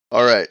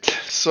Alright,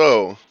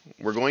 so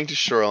we're going to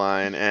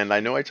Shoreline, and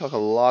I know I talk a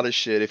lot of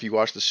shit. If you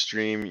watch the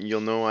stream,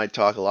 you'll know I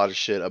talk a lot of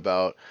shit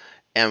about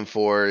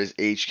M4s,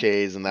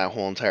 HKs, and that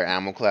whole entire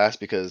ammo class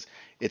because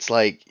it's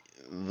like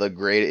the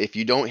great. If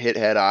you don't hit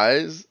head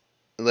eyes,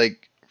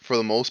 like for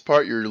the most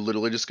part, you're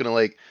literally just gonna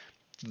like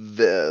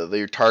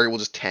your target will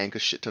just tank a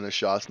shit ton of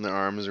shots in their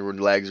arms or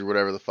legs or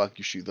whatever the fuck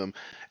you shoot them,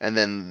 and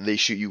then they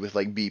shoot you with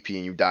like BP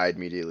and you die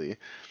immediately.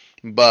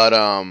 But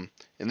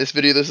in this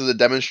video, this is a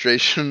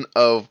demonstration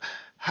of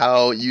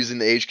how using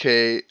the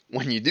HK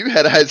when you do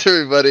head eyes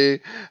everybody,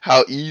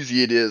 how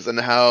easy it is and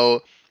how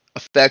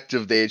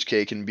effective the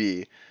HK can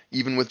be,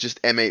 even with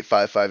just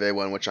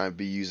M855A1, which I'll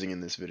be using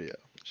in this video.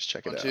 Just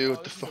check it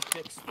out.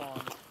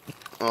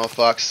 Oh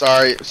fuck!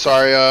 Sorry,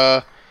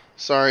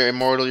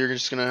 Immortal. You're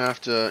just gonna have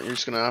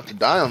to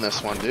die on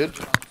this one, dude.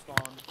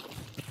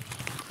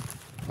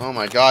 Oh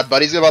my god,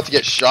 buddy's about to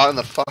get shot in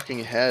the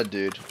fucking head,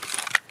 dude.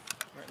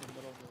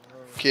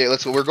 Okay,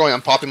 let's go. We're going.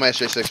 I'm popping my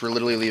SJ6. We're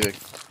literally leaving.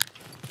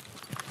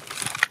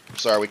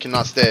 Sorry, we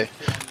cannot stay.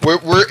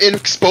 We're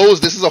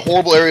exposed. This is a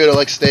horrible area to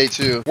like stay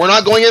too. We're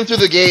not going in through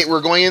the gate.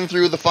 We're going in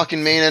through the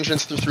fucking main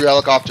entrance through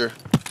helicopter.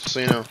 Just so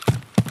you know.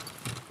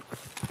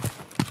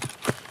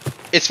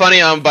 It's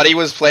funny. Buddy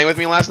was playing with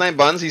me last night.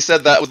 Buns. He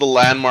said that was the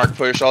landmark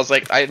push. I was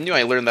like, I knew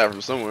I learned that from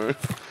somewhere.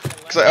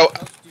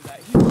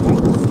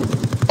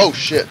 Oh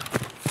shit.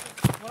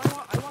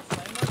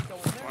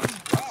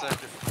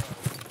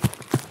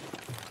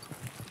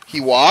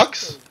 He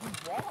walks?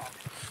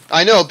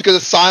 I know, because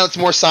it's silent, it's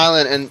more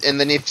silent, and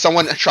then if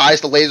someone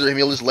tries to laser him,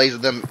 he'll just laser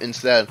them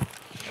instead.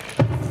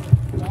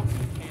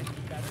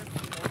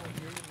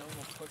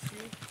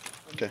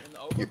 Okay.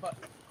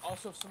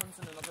 Also, if someone's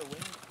in another wing,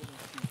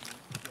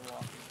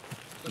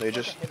 they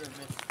just...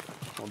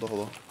 Hold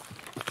on.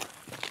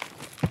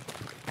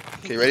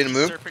 Okay, ready to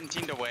move?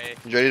 Serpentined away.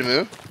 You ready to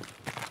move?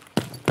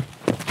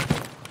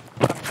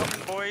 I'm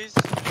coming, boys.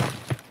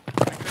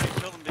 I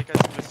couldn't kill them because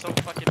he was so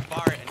fucking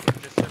far and he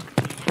was just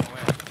serpentining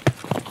away.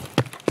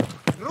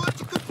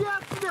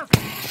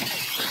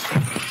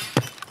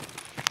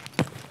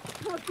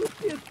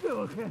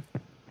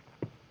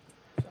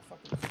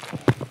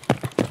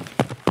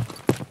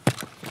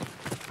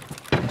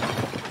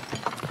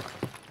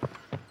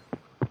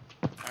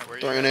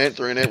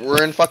 Throwing it.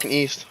 We're in fucking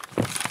east.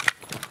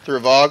 Through a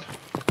VOG.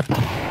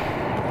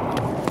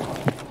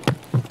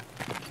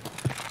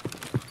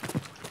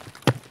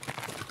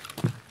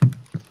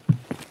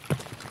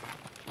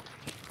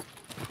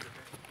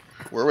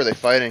 Where were they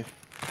fighting?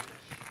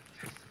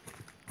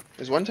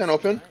 Is 110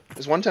 open?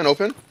 Is 110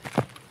 open?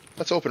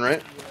 That's open,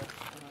 right?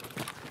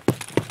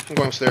 I'm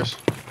going upstairs.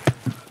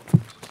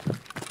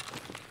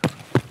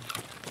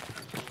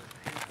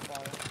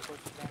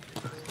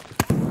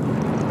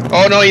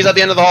 Oh no, he's at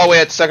the end of the hallway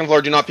at the second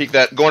floor. Do not peek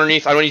that. Go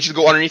underneath. I don't need you to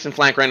go underneath and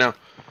flank right now.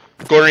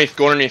 Go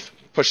underneath.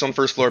 Push on the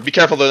first floor. Be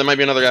careful though, there might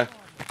be another guy.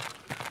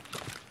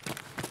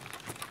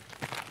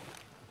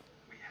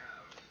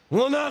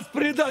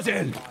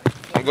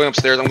 I'm going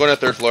upstairs. I'm going to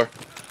the third floor.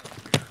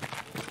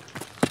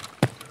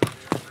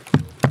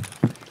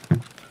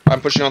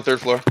 I'm pushing on third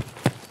floor.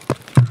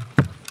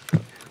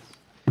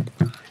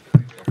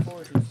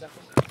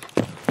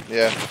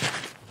 Yeah.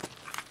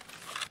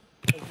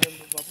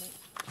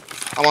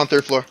 I'm on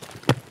third floor.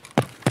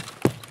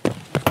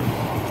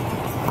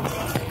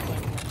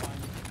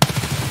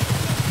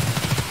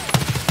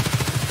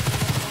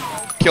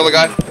 Kill the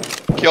guy.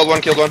 Killed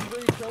one.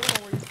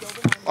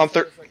 On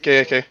third.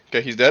 Okay,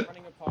 he's dead.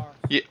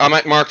 Yeah, I'm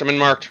marked. I'm in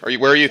marked.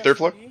 Where are you? Third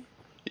floor?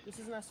 This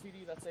is an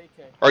SVD, that's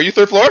AK. Are you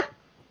third floor?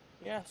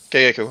 Yes.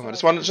 Okay, cool. I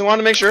just wanted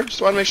to make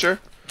sure.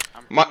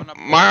 My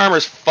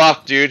armor's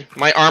fucked, dude.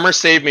 My armor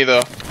saved me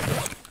though.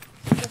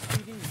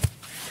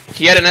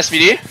 He had an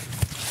SVD? No.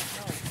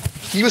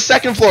 He was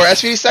second floor.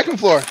 SVD second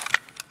floor.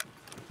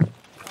 Oh.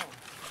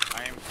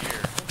 I am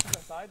here.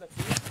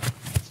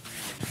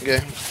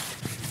 Okay.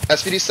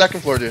 SVD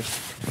second floor, dude.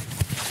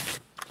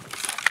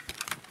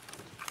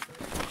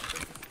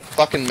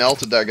 Fucking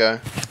melted that guy.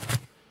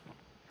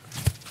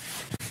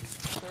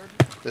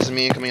 This is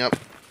me coming up.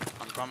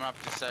 I'm coming up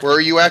to second. Where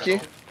are you, Aki?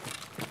 I'm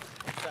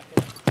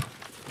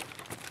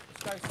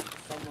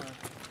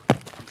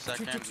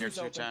second, near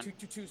 210.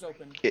 222's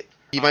open.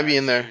 He might be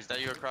in there. Is that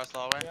you across the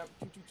hallway? Yep,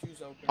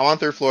 222's open. I'm on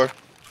third floor.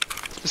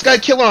 This guy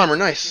had killer armor,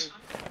 nice.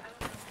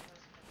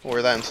 We'll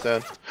wear that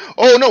instead.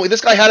 Oh no,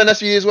 this guy had an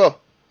SVD as well.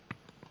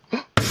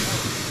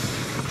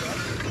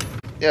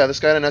 Yeah, this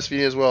guy had an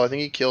SVD as well. I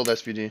think he killed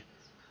SVD.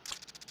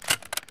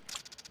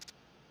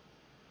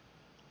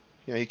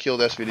 Yeah, he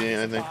killed SVD,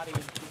 I think.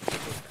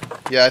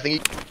 Yeah, I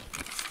think he...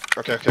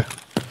 Okay.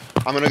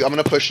 I'm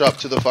gonna push up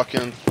to the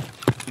fucking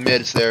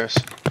mid stairs.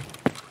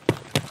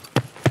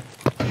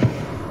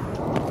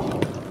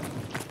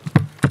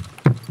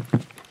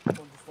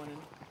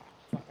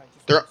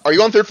 Are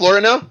you on third floor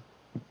right now?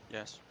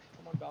 Yes.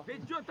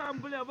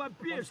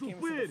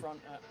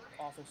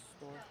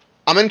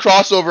 I'm in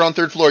crossover on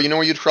third floor. You know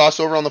where you'd cross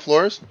over on the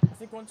floors? I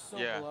think one's still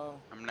below.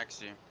 I'm next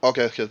to you.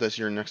 Okay, that's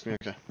you're next to me.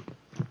 Okay.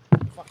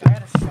 Fuck, I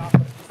had a shot,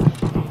 but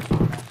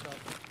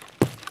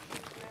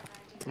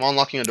it just I'm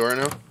unlocking a door right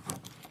now.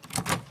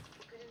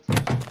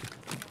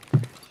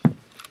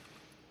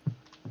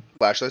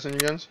 Flashlights on you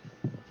guns?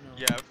 No.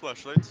 Yeah, I have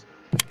flashlights.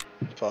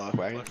 Fuck,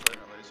 wagon. Flashlight and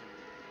a laser.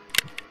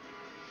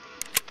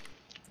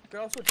 You could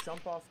also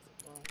jump off.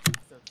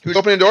 Who's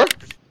opening a door?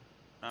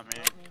 Not me.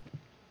 Not me.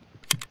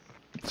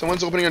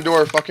 Someone's opening a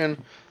door. Fucking.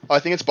 Oh, I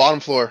think it's bottom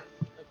floor.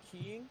 A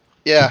keying.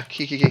 Yeah,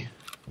 key.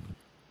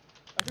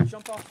 I could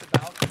jump off the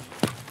balcony.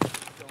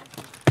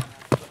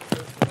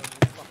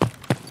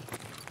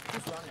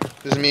 Who's running?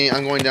 This is me.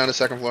 I'm going down to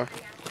second floor.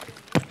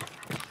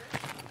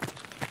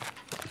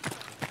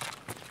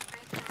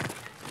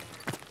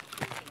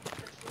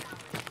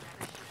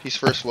 He's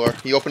first floor.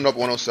 He opened up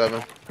 107. I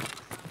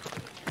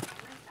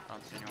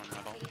don't see anyone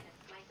metal.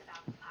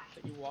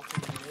 That you walk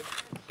in the mid.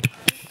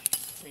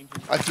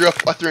 Changing.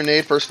 I threw a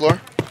nade first floor.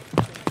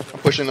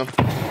 Pushing them.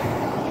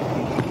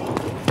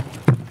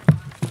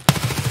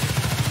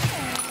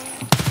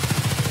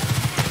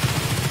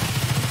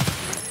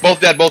 Both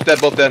dead.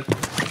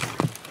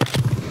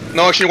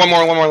 No, actually, one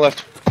more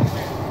left.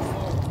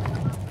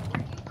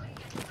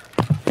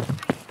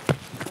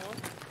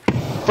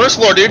 First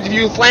floor, dude. If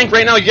you flank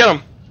right now, you get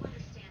him.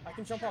 I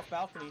can jump off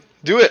balcony.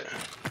 Do it.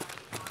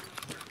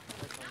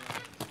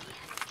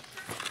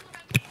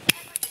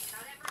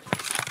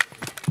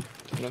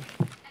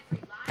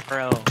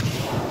 Bro, I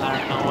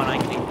don't know when I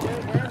can.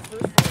 Where on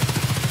first floor?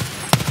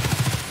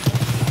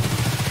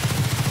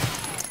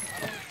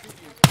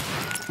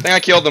 I think I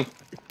killed him.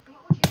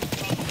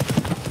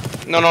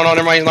 No,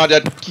 never mind. He's not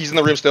dead. He's in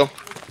the room still.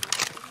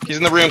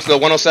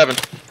 107.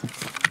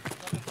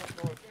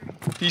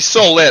 He's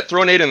so lit.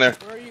 Throw an 8 in there.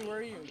 Where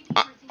are you?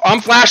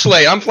 I'm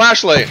flashlight.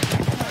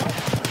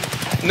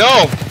 No. I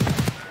came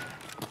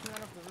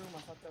out of the room. I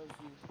thought that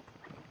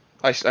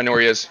was you. I know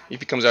where he is. If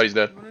he comes out, he's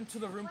dead. You went into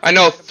the room. I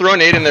know. Throw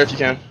an 8 in there if you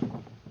can.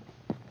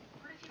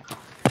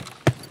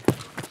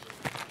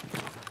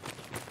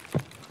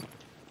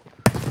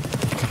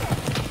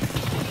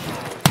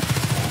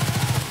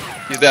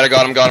 He's dead. I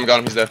got him.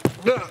 He's dead.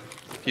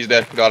 He's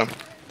dead. Got him.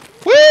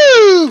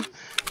 Woo!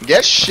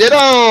 Get shit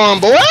on,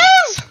 boys!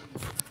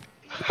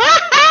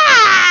 Ha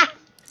ha!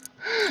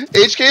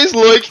 HKs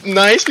look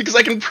nice because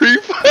I can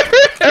pre-fire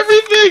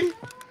everything.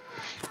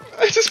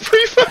 I just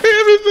pre-fire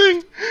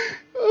everything.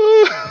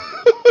 Oh.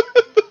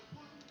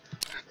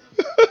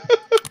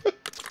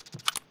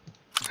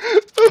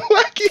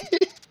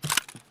 Wacky.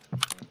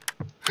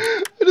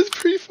 I just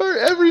pre-fire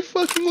every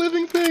fucking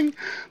living thing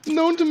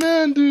known to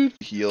man, dude.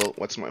 Heal.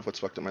 What's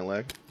fucked up my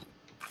leg?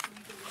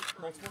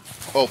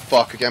 Oh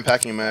fuck! Okay, I'm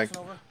packing a mag.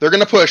 They're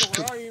gonna push.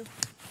 Where are you?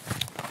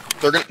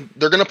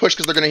 They're gonna push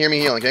because they're gonna hear me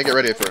healing. Okay, get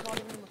ready for it. Not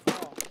even in the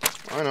fall.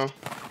 I know.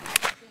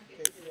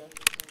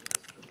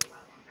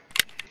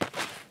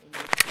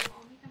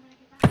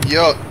 Okay,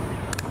 Yo,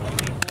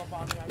 Pull up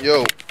on me. I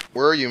yo,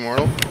 where are you,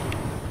 mortal?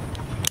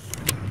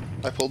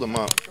 I pulled him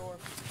up. door.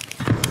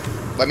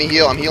 Let me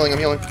heal. I'm healing.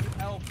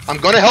 Help. I'm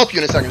gonna help you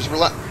in a second. Just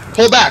relax.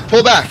 Pull back.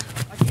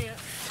 I can't.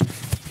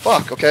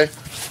 Fuck. Okay.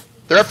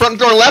 They're at front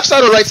door, left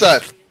side or right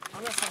side?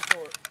 I'm at front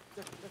door.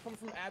 They're coming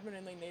from admin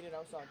and they naded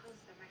outside.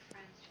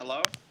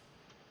 Hello?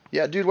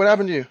 Yeah, dude. What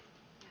happened to you?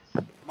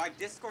 My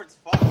Discord's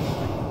fucked. I'm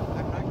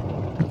not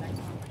getting connected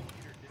to my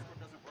computer. Discord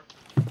doesn't work.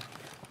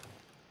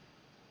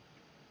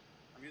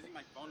 I'm using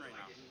my phone right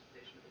now.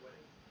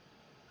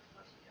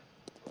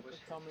 They're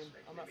coming.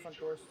 I'm at front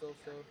door still,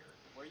 so.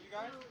 Where are you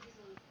guys?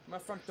 I'm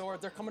at front door.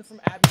 They're coming from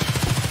admin.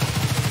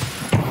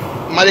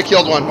 Might have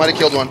killed one. Might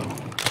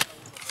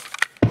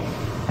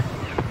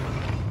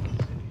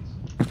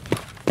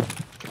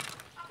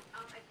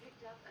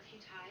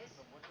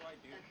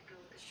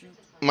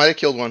have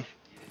killed one.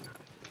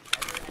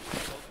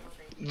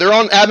 They're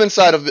on admin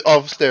side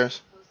of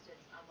stairs.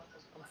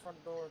 I'm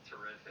front door.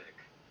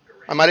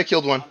 I might have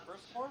killed one.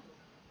 First floor?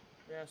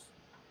 Yes.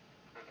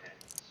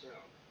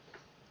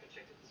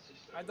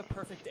 I had the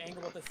perfect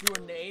angle with the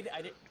through a nade.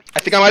 I I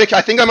think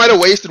I might have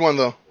wasted one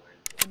though.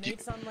 the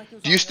nade sounded like it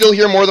was Do you on still me.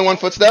 hear more than one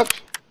footstep?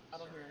 I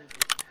don't hear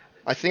anything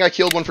I think I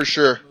killed one for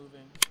sure,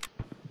 moving.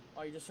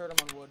 Oh, you just heard him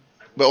on wood.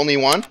 but only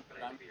one. That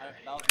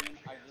was me.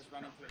 I just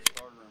ran into the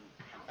storeroom.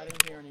 I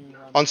didn't hear any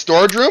run. On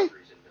storage room?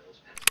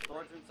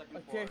 Storage room, second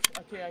Okay,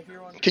 floor. okay, I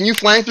hear one. Can you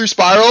flank through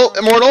spiral,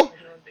 Immortal? I hear one.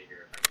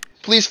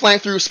 Please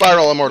flank through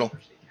spiral, Immortal.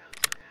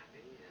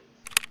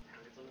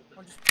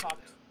 One just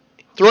popped.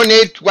 Throw a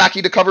nade,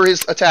 Wacky, to cover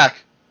his attack.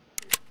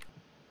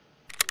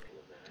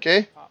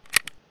 Okay?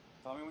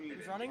 Tell me when you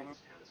He's running?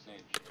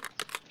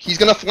 He's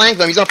gonna flank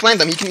them. He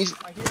can.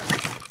 I hear him.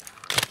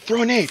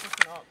 Throw a nade.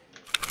 Pushing up.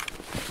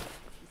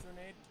 You threw a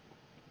nade?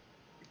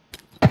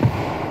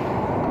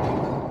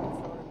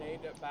 Throwing a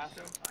nade at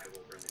bathroom.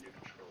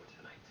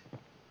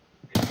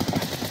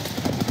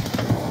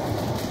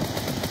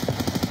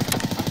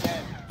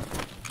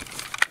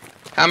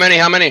 How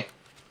many?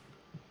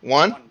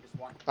 One? Just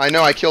one. I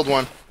know, I killed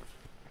one.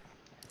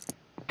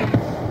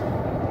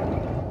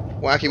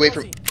 Wacky, wait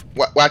for...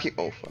 Wacky...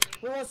 Oh, fuck.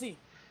 Where was he?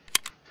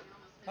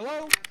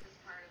 Hello?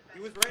 He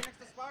was right next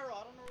to Spiral.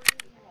 I don't know where he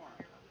is anymore.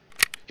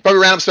 He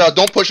probably ran up spiral.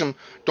 Don't push him.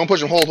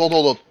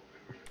 Hold.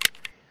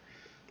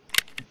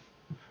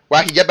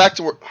 Wacky, get back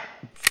to work.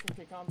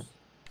 Okay, comms.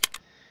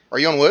 Are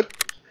you on wood?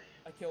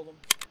 I killed him.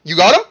 You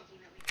got him?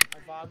 I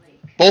bobbed him.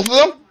 Both of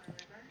them?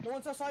 No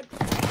one's outside.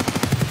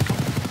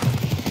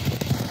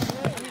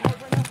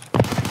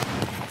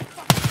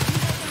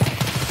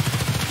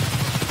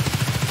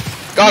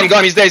 Got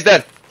him, he's dead, he's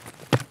dead.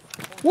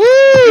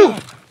 Woo!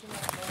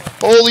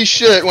 Holy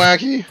shit,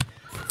 Wacky.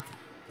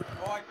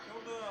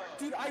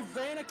 Dude, I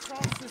ran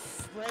across this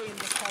spray in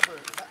the cover.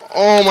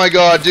 Oh my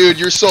god, dude,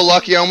 you're so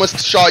lucky. I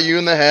almost shot you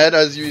in the head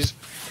as you...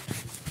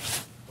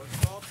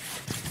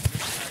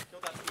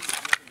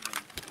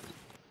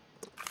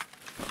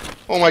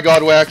 Oh my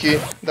god, Wacky.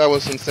 That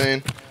was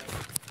insane.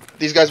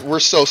 These guys were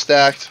so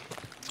stacked.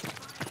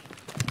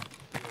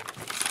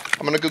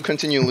 I'm gonna go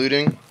continue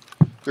looting.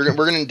 You're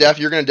gonna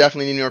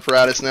definitely need new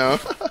apparatus now.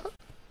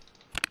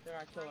 There,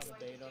 I killed a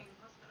beta.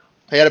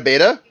 He had a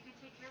beta?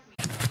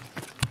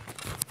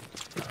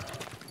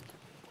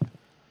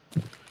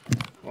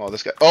 Oh,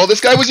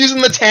 this guy was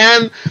using the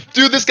tan.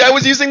 Dude, this guy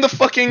was using the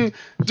fucking...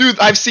 Dude,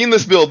 I've seen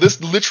this build.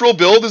 This literal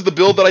build is the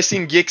build that I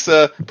seen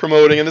Gixa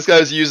promoting, and this guy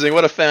was using.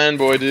 What a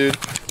fanboy, dude.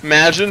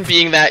 Imagine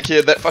being that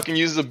kid that fucking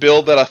uses a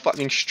build that a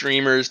fucking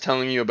streamer is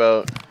telling you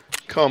about.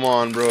 Come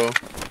on, bro.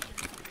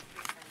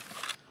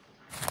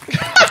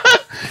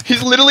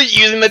 He's literally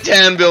using the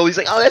tan build. He's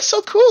like, oh, that's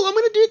so cool. I'm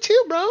gonna do it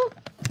too, bro.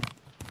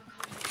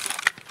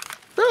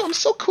 Bro, I'm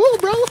so cool,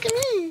 bro. Look at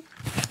me.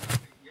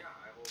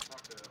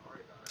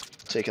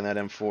 Taking that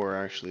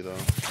M4, actually, though.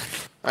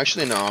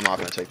 Actually, no, I'm not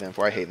gonna take the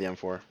M4. I hate the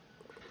M4.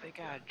 They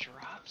got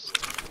drops.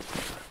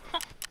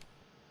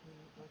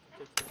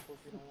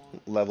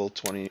 Level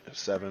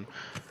 27.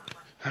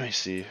 Let me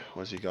see.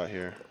 What's he got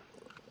here?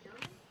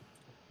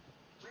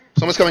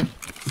 Someone's coming.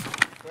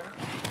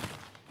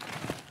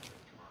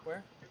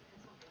 Where?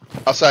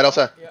 Outside,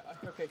 outside. Yeah,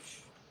 okay,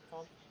 shh.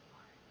 Calm.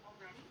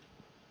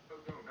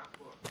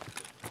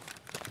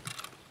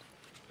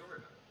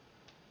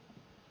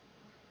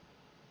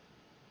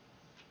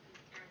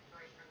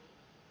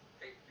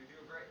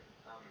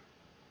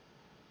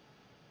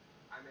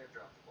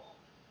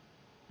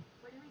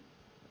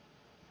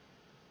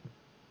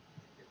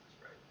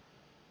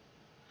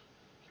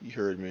 He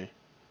heard me.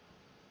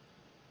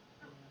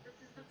 This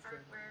is the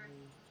part where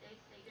they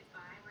say goodbye,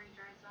 where he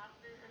drives off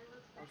and it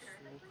looks better.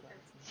 That's like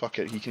the Fuck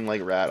it, he can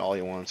like rat all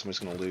he wants. I'm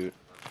just gonna loot.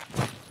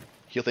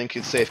 He'll think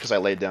it's safe because I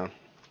laid down.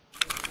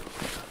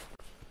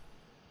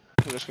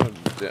 I'm just gonna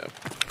dip.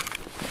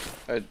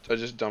 I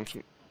just dumped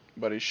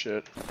buddy's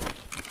shit.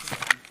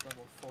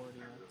 Level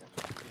 40.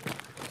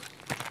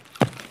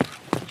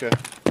 Okay,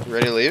 you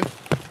ready to leave?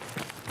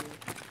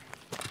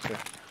 Okay.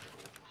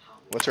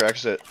 What's our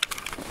exit?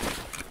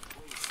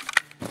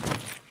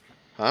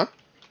 Huh?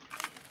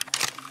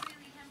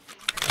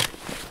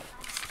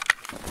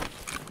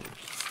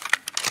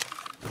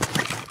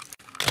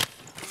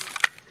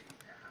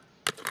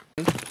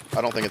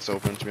 I don't think it's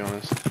open, to be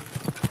honest.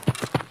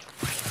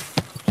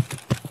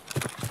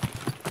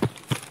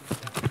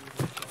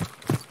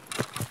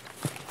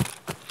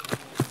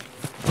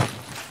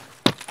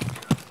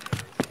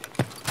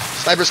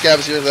 Sniper scav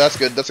is here, that's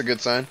good. That's a good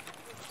sign.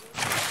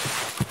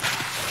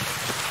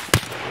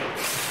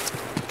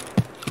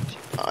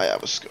 I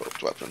have a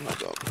scoped weapon,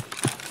 hold up.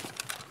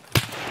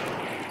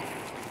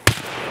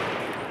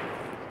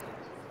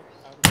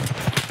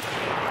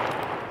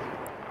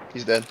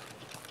 He's dead.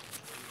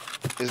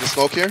 Is the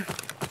smoke here?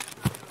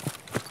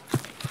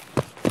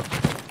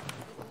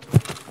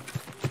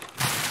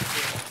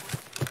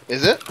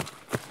 Is it?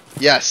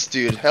 Yes,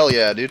 dude. Hell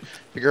yeah, dude.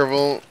 Be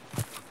careful.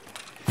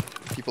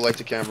 People like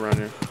to camp around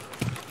here.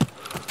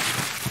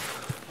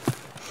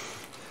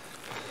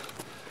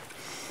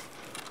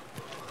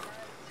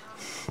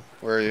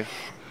 Where are you?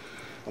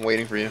 I'm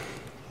waiting for you.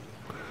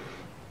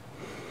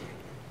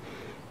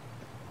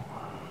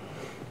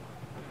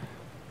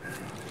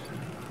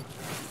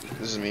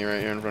 This is me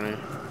right here in front of you.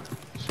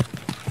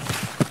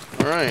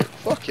 Alright.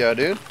 Fuck yeah,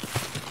 dude.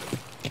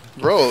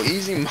 Bro,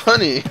 easy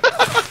money.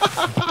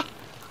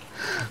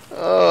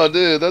 Oh,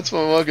 dude, that's my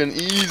fucking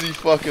easy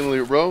fucking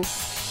loot, bro.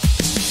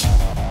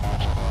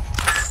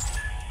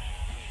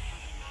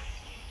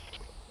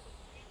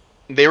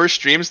 They were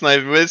stream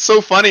sniping, but it's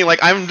so funny. Like,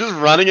 I'm just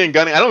running and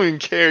gunning. I don't even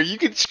care. You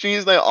can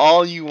stream snipe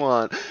all you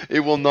want.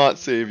 It will not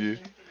save you.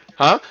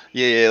 Huh?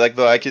 Yeah. Like,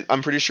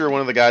 I'm pretty sure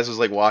one of the guys was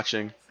like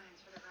watching.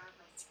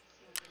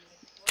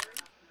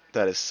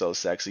 That is so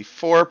sexy.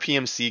 4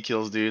 PMC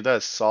kills, dude. That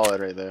is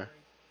solid right there.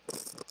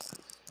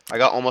 I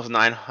got almost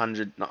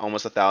 900,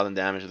 almost 1,000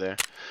 damage there.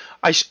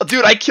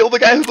 Dude, I killed the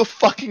guy through the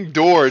fucking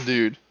door,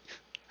 dude.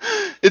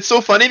 It's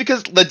so funny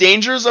because the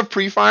dangers of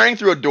pre-firing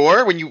through a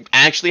door when you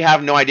actually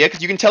have no idea,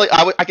 because you can tell,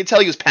 I could tell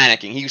he was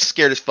panicking. He was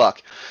scared as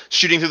fuck,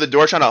 shooting through the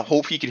door, trying to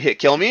hope he could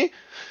kill me.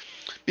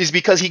 Is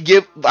because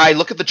I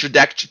look at the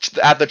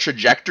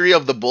trajectory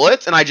of the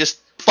bullets, and I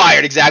just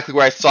fired exactly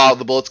where I saw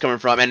the bullets coming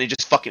from, and it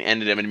just fucking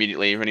ended him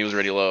immediately when he was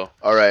already low.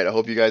 All right, I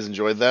hope you guys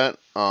enjoyed that.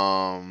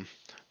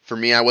 For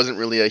me, I wasn't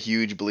really a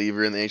huge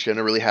believer in the HK. I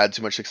never really had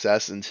too much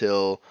success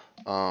until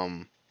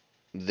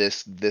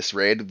this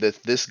raid.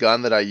 This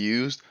gun that I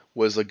used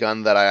was a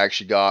gun that I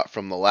actually got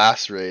from the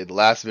last raid, the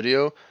last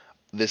video.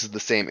 This is the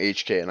same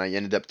HK, and I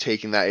ended up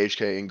taking that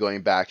HK and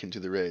going back into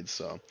the raid.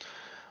 So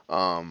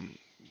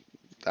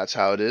that's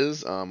how it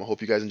is. I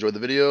hope you guys enjoyed the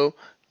video.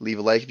 Leave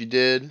a like if you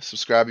did.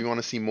 Subscribe if you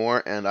want to see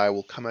more, and I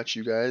will come at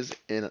you guys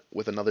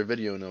with another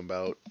video in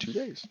about 2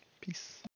 days. Peace.